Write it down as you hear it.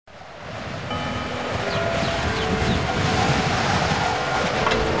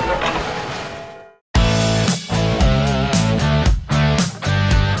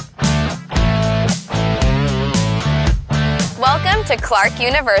to Clark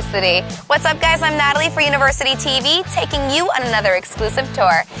University. What's up, guys? I'm Natalie for University TV, taking you on another exclusive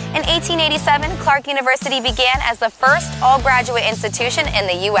tour. In 1887, Clark University began as the first all-graduate institution in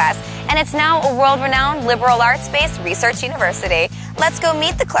the U.S., and it's now a world-renowned liberal arts-based research university. Let's go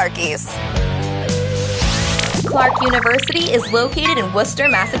meet the Clarkies. Clark University is located in Worcester,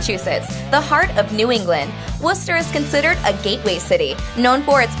 Massachusetts, the heart of New England. Worcester is considered a gateway city, known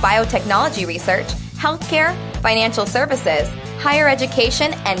for its biotechnology research, healthcare, financial services, higher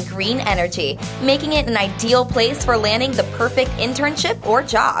education, and green energy, making it an ideal place for landing the perfect internship or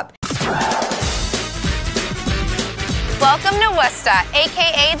job. Welcome to Worcester,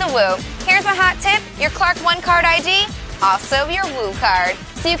 aka the Woo. Here's a hot tip: your Clark One Card ID, also your Woo card,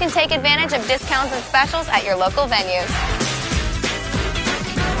 so you can take advantage of discounts and specials at your local venues.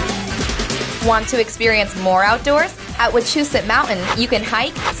 Want to experience more outdoors? At Wachusett Mountain, you can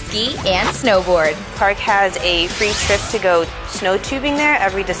hike, ski, and snowboard. Clark has a free trip to go snow tubing there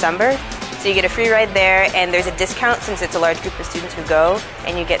every December. So you get a free ride there, and there's a discount since it's a large group of students who go,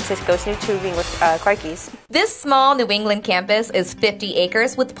 and you get to go snow tubing with Clarkies. This small New England campus is 50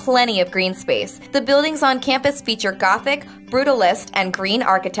 acres with plenty of green space. The buildings on campus feature Gothic, Brutalist, and green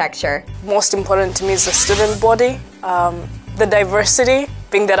architecture. Most important to me is the student body, the diversity.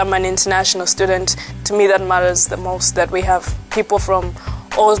 Being that I'm an international student, to me that matters the most, that we have people from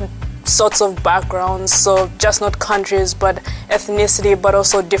all sorts of backgrounds, so just not countries, but ethnicity, but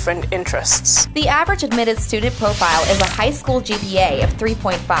also different interests. The average admitted student profile is a high school GPA of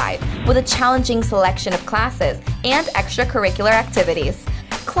 3.5, with a challenging selection of classes and extracurricular activities.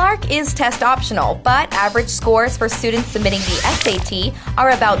 Clark is test optional, but average scores for students submitting the SAT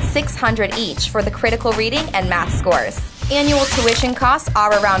are about 600 each for the critical reading and math scores. Annual tuition costs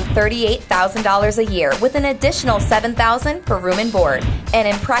are around $38,000 a year, with an additional $7,000 for room and board. An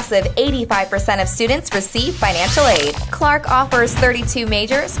impressive 85% of students receive financial aid. Clark offers 32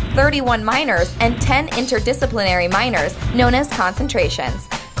 majors, 31 minors, and 10 interdisciplinary minors, known as concentrations.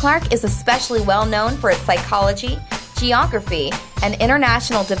 Clark is especially well known for its psychology, geography, and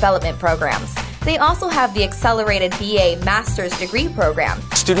international development programs. They also have the accelerated BA master's degree program.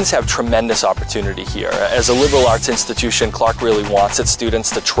 Students have tremendous opportunity here. As a liberal arts institution, Clark really wants its students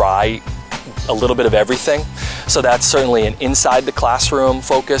to try a little bit of everything. So that's certainly an inside the classroom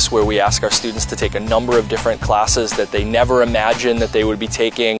focus, where we ask our students to take a number of different classes that they never imagined that they would be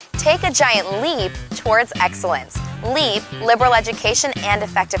taking. Take a giant leap towards excellence. LEAP, Liberal Education and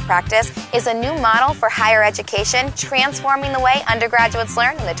Effective Practice, is a new model for higher education, transforming the way undergraduates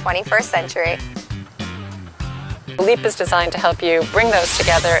learn in the 21st century. LEAP is designed to help you bring those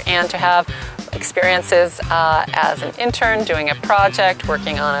together and to have experiences as an intern, doing a project,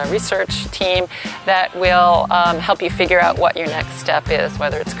 working on a research team that will help you figure out what your next step is,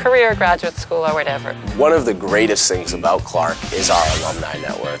 whether it's career, graduate school, or whatever. One of the greatest things about Clark is our alumni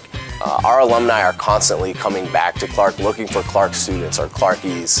network. Our alumni are constantly coming back to Clark, looking for Clark students or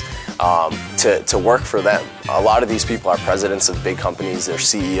Clarkies to work for them. A lot of these people are presidents of big companies, they're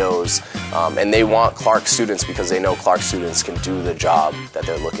CEOs, and they want Clark students because they know Clark students can do the job that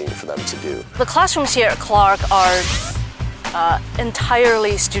they're looking for them to do. The classrooms here at Clark are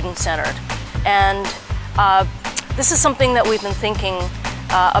entirely student-centered, and this is something that we've been thinking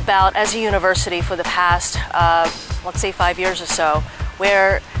about as a university for the past, let's say 5 years or so,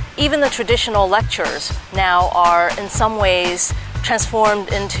 where even the traditional lectures now are in some ways transformed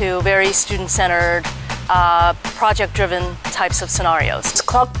into very student-centered, project-driven types of scenarios.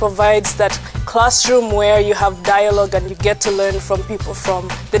 Clark provides that classroom where you have dialogue and you get to learn from people from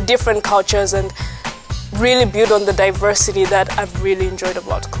the different cultures and really build on the diversity that I've really enjoyed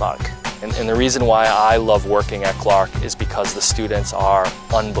about Clark. And the reason why I love working at Clark is because the students are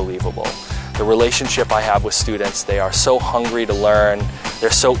unbelievable. The relationship I have with students, they are so hungry to learn, they're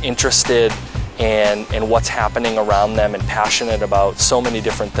so interested in what's happening around them and passionate about so many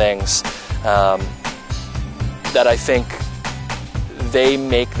different things that I think they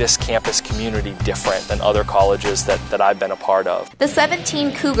make this campus community different than other colleges that I've been a part of. The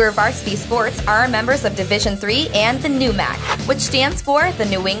 17 Cougar varsity sports are members of Division III and the NEWMAC, which stands for the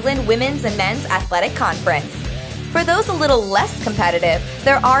New England Women's and Men's Athletic Conference. For those a little less competitive,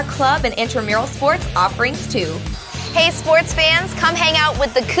 there are club and intramural sports offerings too. Hey sports fans, come hang out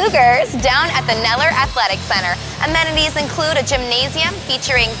with the Cougars down at the Neller Athletic Center. Amenities include a gymnasium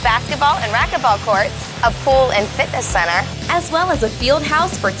featuring basketball and racquetball courts, a pool and fitness center, as well as a field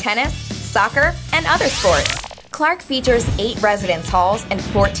house for tennis, soccer, and other sports. Clark features 8 residence halls and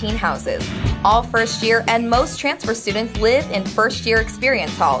 14 houses. All first-year and most transfer students live in first-year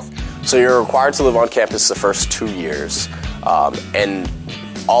experience halls. So you're required to live on campus the first 2 years, and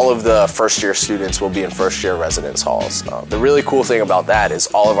all of the first-year students will be in first-year residence halls. The really cool thing about that is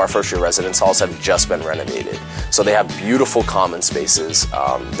all of our first-year residence halls have just been renovated. So they have beautiful common spaces.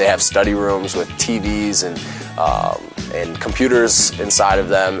 They have study rooms with TVs and computers inside of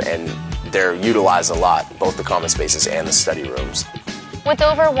them, and they're utilized a lot, both the common spaces and the study rooms. With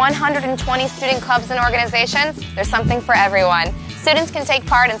over 120 student clubs and organizations, there's something for everyone. Students can take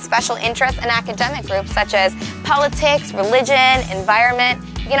part in special interest and academic groups such as politics, religion, environment.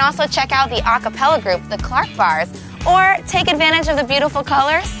 You can also check out the a cappella group, the Clark Bars, or take advantage of the beautiful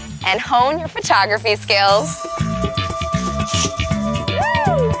colors and hone your photography skills.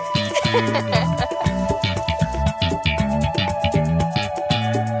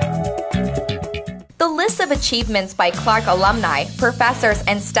 The list of achievements by Clark alumni, professors,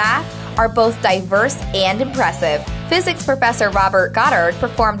 and staff are both diverse and impressive. Physics professor Robert Goddard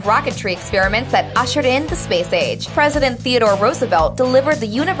performed rocketry experiments that ushered in the space age. President Theodore Roosevelt delivered the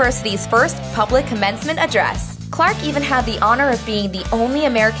university's first public commencement address. Clark even had the honor of being the only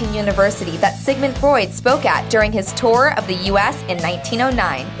American university that Sigmund Freud spoke at during his tour of the U.S. in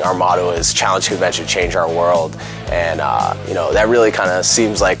 1909. Our motto is challenge convention, change our world. And, that really kind of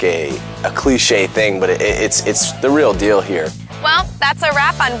seems like a cliche thing, but it's the real deal here. Well, that's a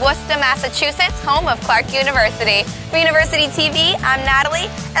wrap on Worcester, Massachusetts, home of Clark University. For University TV, I'm Natalie,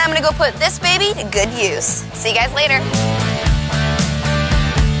 and I'm going to go put this baby to good use. See you guys later.